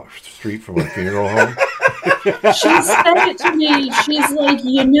and cross the street from a funeral home? She said it to me. She's like,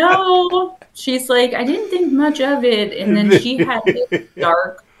 she's like, I didn't think much of it. And then she had this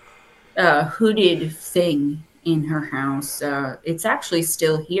dark, hooded thing in her house. It's actually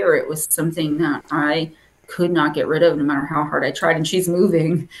still here. It was something that I could not get rid of no matter how hard I tried, and she's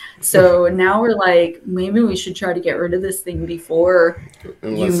moving. So now we're like, maybe we should try to get rid of this thing before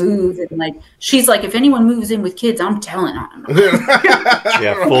you move. And like, she's like, if anyone moves in with kids, I'm telling on them.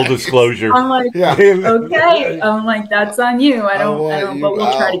 Yeah, full disclosure. I'm like, okay. I'm like, that's on you. I don't, but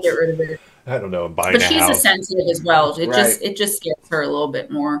we'll try to get rid of it. I don't know. But she's a sensitive as well. It just scares her a little bit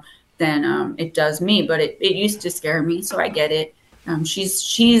more than it does me. But it used to scare me, so I get it.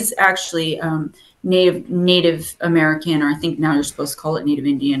 She's actually Native American, or I think now you're supposed to call it Native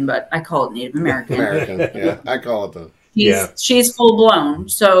Indian, but I call it Native American. Yeah, I call it that. She's full blown,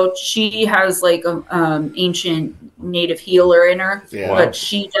 so she has like a ancient native healer in her, but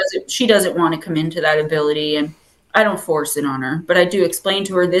she doesn't want to come into that ability, and I don't force it on her, but I do explain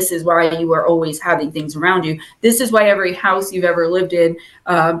to her, this is why you are always having things around you. This is why every house you've ever lived in,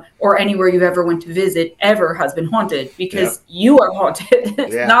 or anywhere you've ever went to visit ever has been haunted, because you are haunted.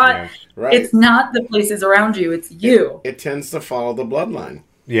 It's not the places around you, it's you. It tends to follow the bloodline.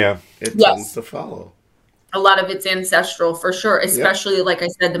 Yeah. It tends to follow. A lot of it's ancestral for sure, especially like I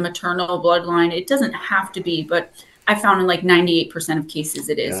said, the maternal bloodline. It doesn't have to be, but I found in like 98% of cases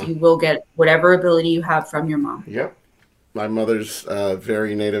it is. You will get whatever ability you have from your mom. Yep. My mother's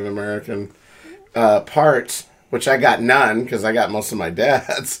very Native American parts, which I got none because I got most of my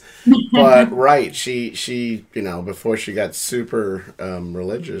dad's. But she before she got super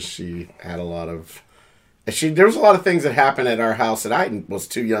religious, she had a lot of there was a lot of things that happened at our house that I was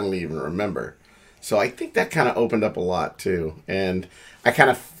too young to even remember. So I think that kind of opened up a lot too. And I kind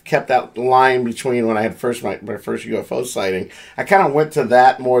of kept that line between when I had my first UFO sighting. I kind of went to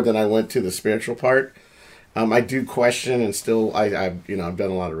that more than I went to the spiritual part. I do question, and still I've done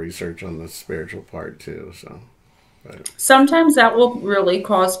a lot of research on the spiritual part too. So sometimes that will really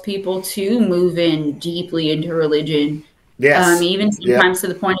cause people to move in deeply into religion. Yes. Even sometimes to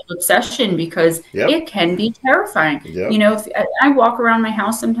the point of obsession, because it can be terrifying. Yep. If I walk around my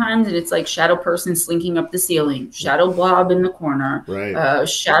house sometimes and it's like shadow person slinking up the ceiling, shadow blob in the corner,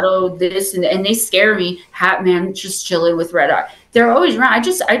 shadow this, and they scare me. Hat man just chilling with red eye. They're always around. I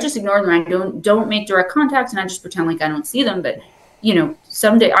just ignore them. I don't make direct contacts, and I just pretend like I don't see them. But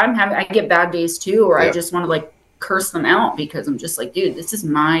someday I get bad days too, or I just want to like curse them out, because I'm just like, dude, this is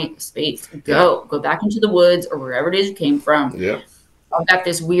my space. Go back into the woods or wherever it is you came from. I've got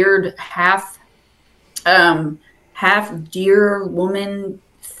this weird half deer woman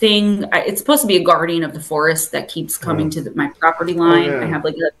thing. It's supposed to be a guardian of the forest that keeps coming to my property line. I have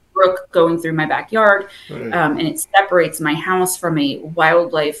like a brook going through my backyard, and it separates my house from a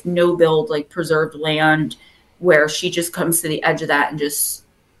wildlife no build, like preserved land, where she just comes to the edge of that and just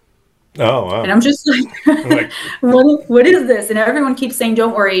and I'm just like, what is this? And everyone keeps saying,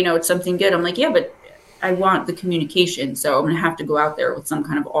 don't worry, it's something good. I'm like, yeah, but I want the communication. So I'm going to have to go out there with some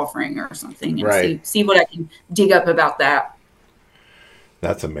kind of offering or something and see what I can dig up about that.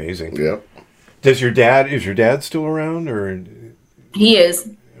 That's amazing. Yep. Is your dad still around, or? He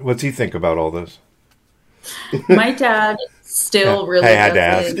is. What's he think about all this? My dad still really I had to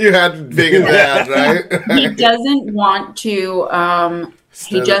ask. You had to be a dad, right? He doesn't want to,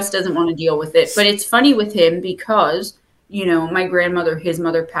 he just doesn't want to deal with it. But it's funny with him because, my grandmother, his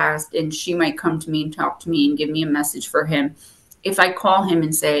mother passed, and she might come to me and talk to me and give me a message for him. If I call him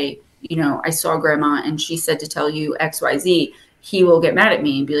and say, I saw grandma and she said to tell you XYZ, he will get mad at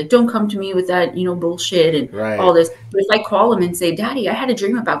me and be like, don't come to me with that, bullshit and all this. But if I call him and say, Daddy, I had a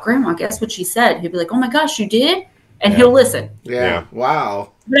dream about grandma, guess what she said? He'll be like, oh my gosh, you did? And he'll listen. Yeah.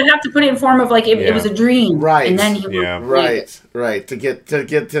 Wow. But I have to put it in form of like it was a dream, right? And then he will right to get them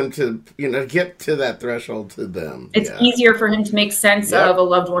to get to that threshold to them. It's easier for him to make sense of a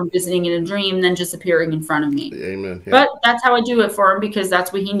loved one visiting in a dream than just appearing in front of me. Amen. But that's how I do it for him, because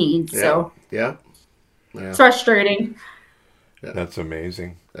that's what he needs. So it's frustrating. Yeah. That's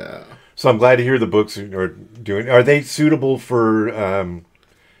amazing. Yeah. So I'm glad to hear the books are doing. Are they suitable for?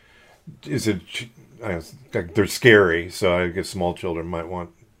 Is it? They're scary, so I guess small children might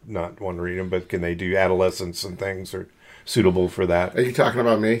not want to read them. But can they do adolescents and things are suitable for that? Are you talking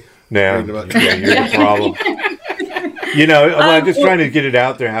about me? No, you're the problem. I'm just trying to get it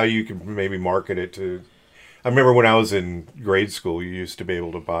out there how you can maybe market it to. I remember when I was in grade school, you used to be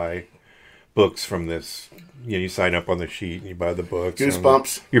able to buy books from this. You sign up on the sheet and you buy the books.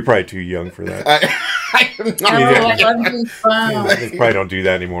 Goosebumps. You're probably too young for that. I love Goosebumps. They probably don't do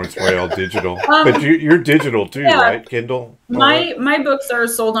that anymore. It's probably all digital. But you're digital too, right? Kindle? My books are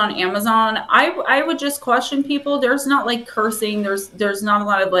sold on Amazon. I would just question people. There's not like cursing. There's not a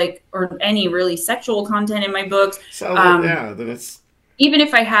lot of like, or any really sexual content in my books. So then it's... Even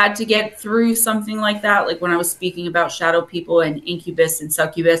if I had to get through something like that, like when I was speaking about shadow people and incubus and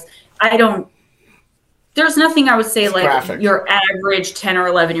succubus, there's nothing I would say It's like graphic. your average 10 or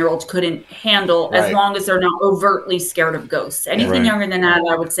 11-year-old couldn't handle Right. as long as they're not overtly scared of ghosts. Anything Right. younger than that,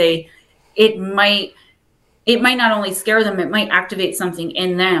 I would say it might not only scare them, it might activate something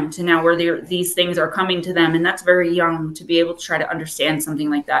in them to now where these things are coming to them. And that's very young to be able to try to understand something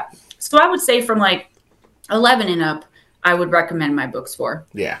like that. So I would say from like 11 and up, I would recommend my books for.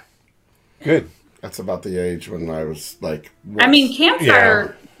 Yeah. Good. That's about the age when I was like... I mean,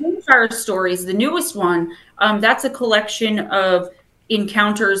 Campfire Stories, the newest one, that's a collection of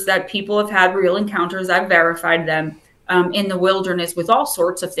encounters that people have had, real encounters. I've verified them in the wilderness with all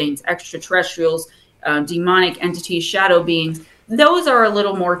sorts of things, extraterrestrials, demonic entities, shadow beings. Those are a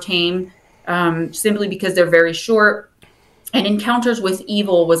little more tame simply because they're very short. And Encounters with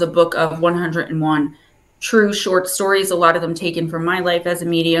Evil was a book of 101 true short stories, a lot of them taken from my life as a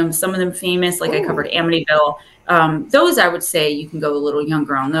medium, some of them famous, like I covered Amityville. Those I would say you can go a little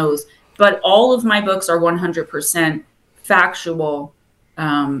younger on those. But all of my books are 100% factual,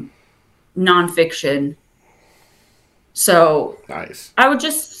 nonfiction. So nice. I would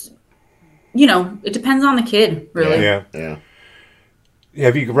just, it depends on the kid, really. Yeah.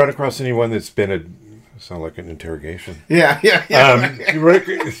 Have you run across anyone that's been sound like an interrogation? Yeah.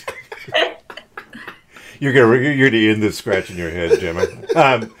 You're gonna end this scratching your head, Gemma.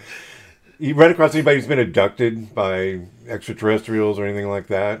 You run across anybody who's been abducted by extraterrestrials or anything like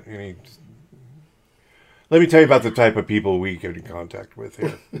that? Let me tell you about the type of people we get in contact with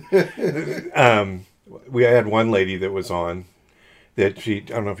here. We had one lady that was on that I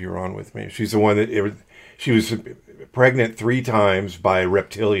don't know if you were on with me. She's the one that she was pregnant 3 times by a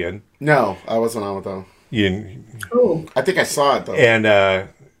reptilian. No, I wasn't on with them. I think I saw it though. And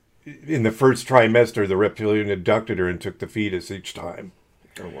in the first trimester, the reptilian abducted her and took the fetus each time.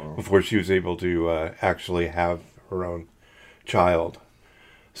 Oh, wow. Before she was able to actually have her own child.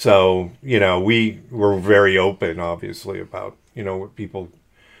 So, we were very open, obviously, about, what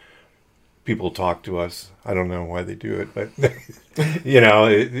people talk to us. I don't know why they do it, but,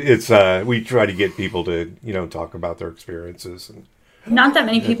 it's, we try to get people to, talk about their experiences. And not that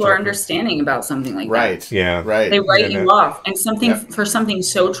many people are understanding about something like that. Right. Yeah. Right. They write you off. And for something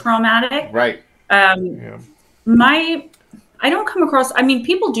so traumatic. Right. I don't come across,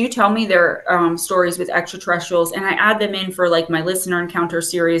 people do tell me their stories with extraterrestrials, and I add them in for like my listener encounter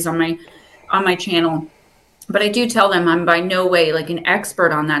series on my channel. But I do tell them I'm by no way like an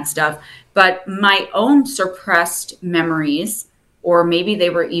expert on that stuff. But my own suppressed memories, or maybe they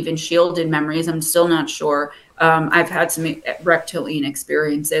were even shielded memories, I'm still not sure. I've had some reptilian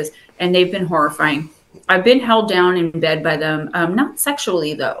experiences, and they've been horrifying. I've been held down in bed by them, not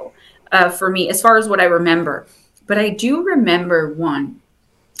sexually though, for me, as far as what I remember. But I do remember one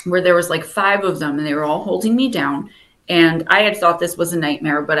where there was like 5 of them, and they were all holding me down. And I had thought this was a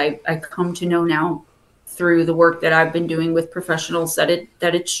nightmare, but I come to know now through the work that I've been doing with professionals that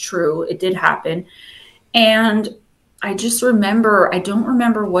it's true. It did happen. And I just remember, I don't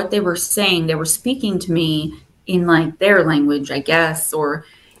remember what they were saying. They were speaking to me in like their language, I guess,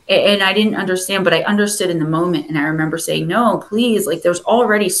 and I didn't understand, but I understood in the moment. And I remember saying, no, please, like there's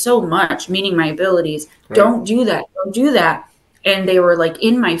already so much, meaning my abilities. Right. Don't do that. Don't do that. And they were like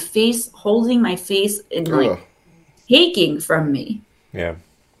in my face, holding my face and like taking from me. Yeah.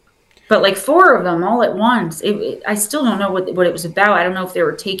 But like 4 of them all at once. I still don't know what it was about. I don't know if they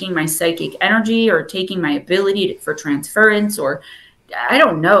were taking my psychic energy or taking my ability for transference, or I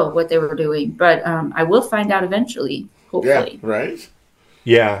don't know what they were doing. But I will find out eventually, hopefully. Yeah, right?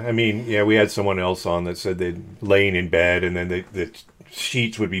 Yeah, we had someone else on that said they'd laying in bed, and then the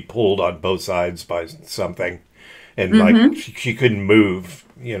sheets would be pulled on both sides by something, and like she couldn't move.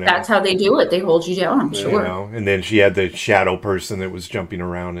 That's how they do it. They hold you down, I'm sure. And then she had the shadow person that was jumping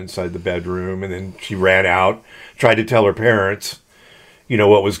around inside the bedroom, and then she ran out, tried to tell her parents,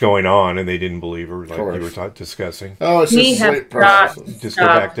 what was going on, and they didn't believe her, like you were discussing. Oh, it's just sleep paralysis. Just go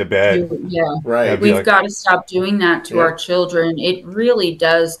back to bed. Right. We've got to stop doing that to our children. It really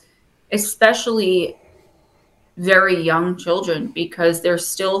does, especially very young children, because they're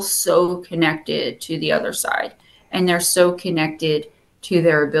still so connected to the other side, and they're so connected to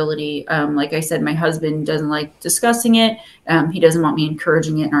their ability. Like I said, my husband doesn't like discussing it. He doesn't want me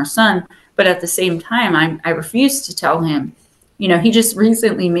encouraging it in our son. But at the same time, I refuse to tell him. He just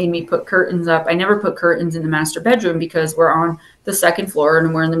recently made me put curtains up. I never put curtains in the master bedroom because we're on the 2nd floor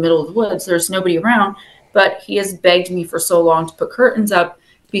and we're in the middle of the woods. There's nobody around. But he has begged me for so long to put curtains up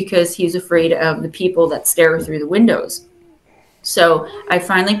because he's afraid of the people that stare through the windows. So I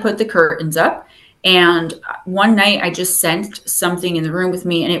finally put the curtains up. And one night I just sensed something in the room with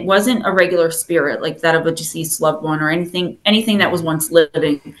me, and it wasn't a regular spirit like that of a deceased loved one or anything that was once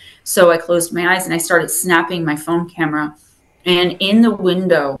living. So I closed my eyes and I started snapping my phone camera. And in the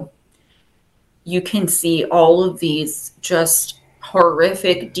window, you can see all of these just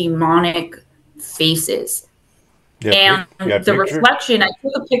horrific, demonic faces. And the reflection, I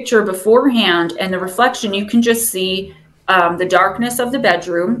took a picture beforehand, and the reflection, you can just see the darkness of the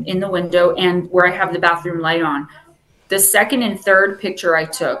bedroom in the window and where I have the bathroom light on. The second and third picture I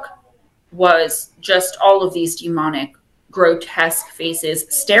took was just all of these demonic, grotesque faces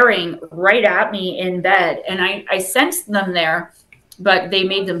staring right at me in bed. And I sensed them there, but they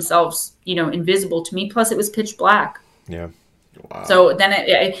made themselves, invisible to me. Plus it was pitch black. Yeah. Wow. So then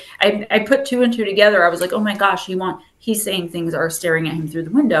I put two and two together. I was like, oh my gosh, he's saying things are staring at him through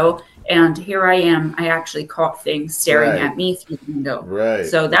the window. And here I am. I actually caught things staring at me through the window. Right.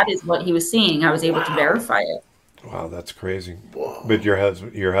 So that is what he was seeing. I was able to verify it. Wow, that's crazy. Whoa. But your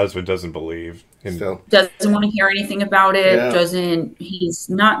husband doesn't believe. Doesn't want to hear anything about it. Yeah. He's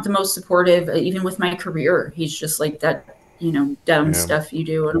not the most supportive, even with my career. He's just like that. Dumb stuff you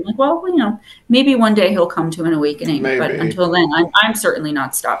do. And I'm like, well, maybe one day he'll come to an awakening. Maybe. But until then, I'm certainly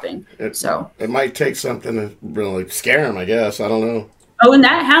not stopping. It might take something to really scare him, I guess. I don't know. Oh, in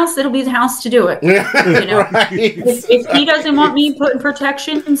that house, it'll be the house to do it. Right. If he doesn't want me putting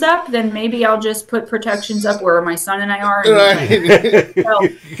protections up, then maybe I'll just put protections up where my son and I are. Right.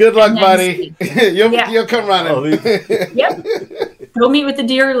 Good luck, buddy. You'll come running. Yep. Go meet with the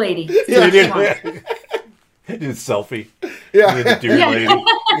deer lady. Do a selfie. Yeah. With the deer lady.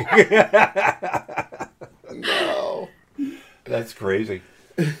 No. That's crazy.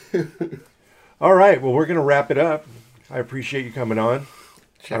 All right. Well, we're going to wrap it up. I appreciate you coming on.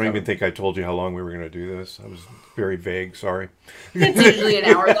 I don't even think I told you how long we were going to do this. I was very vague. Sorry. It's usually an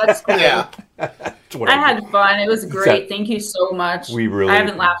hour. That's cool. Yeah. I had fun. It was great. Thank you so much. I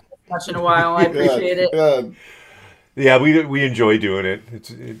haven't laughed much in a while. I appreciate it. Yeah, we enjoy doing it.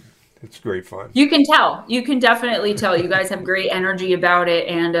 It's great fun. You can tell. You can definitely tell. You guys have great energy about it.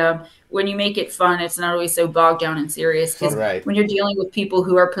 And when you make it fun, it's not always so bogged down and serious. Because when you're dealing with people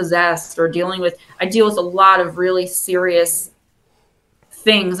who are possessed or I deal with a lot of really serious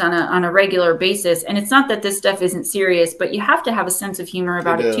things on a regular basis. And it's not that this stuff isn't serious, but you have to have a sense of humor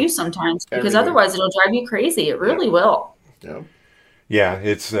about it too sometimes. Because otherwise it'll drive you crazy. It really will. Yeah. Yeah,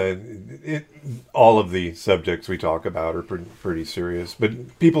 it's all of the subjects we talk about are pretty serious,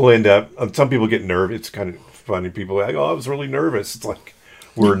 but people some people get nervous. It's kind of funny. People are like, oh, I was really nervous. It's like,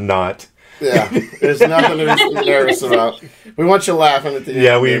 we're not. Yeah, there's nothing to be nervous about. We want you laughing at the end.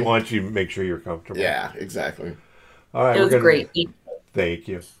 Yeah, we want you to make sure you're comfortable. Yeah, exactly. All right. It was great. Thank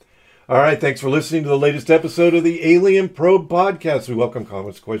you. All right, thanks for listening to the latest episode of the Alien Probe Podcast. We welcome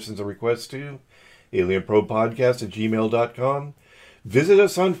comments, questions, and requests to alienprobepodcast@gmail.com. Visit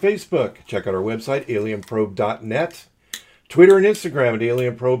us on Facebook. Check out our website, alienprobe.net. Twitter and Instagram at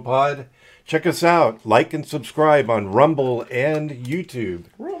alienprobepod. Check us out. Like and subscribe on Rumble and YouTube.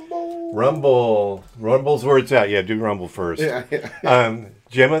 Rumble. Rumble's where it's at. Yeah, do Rumble first. Yeah.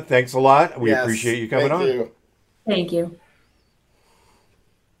 Gemma, thanks a lot. We appreciate you coming on. Thank you. Thank you.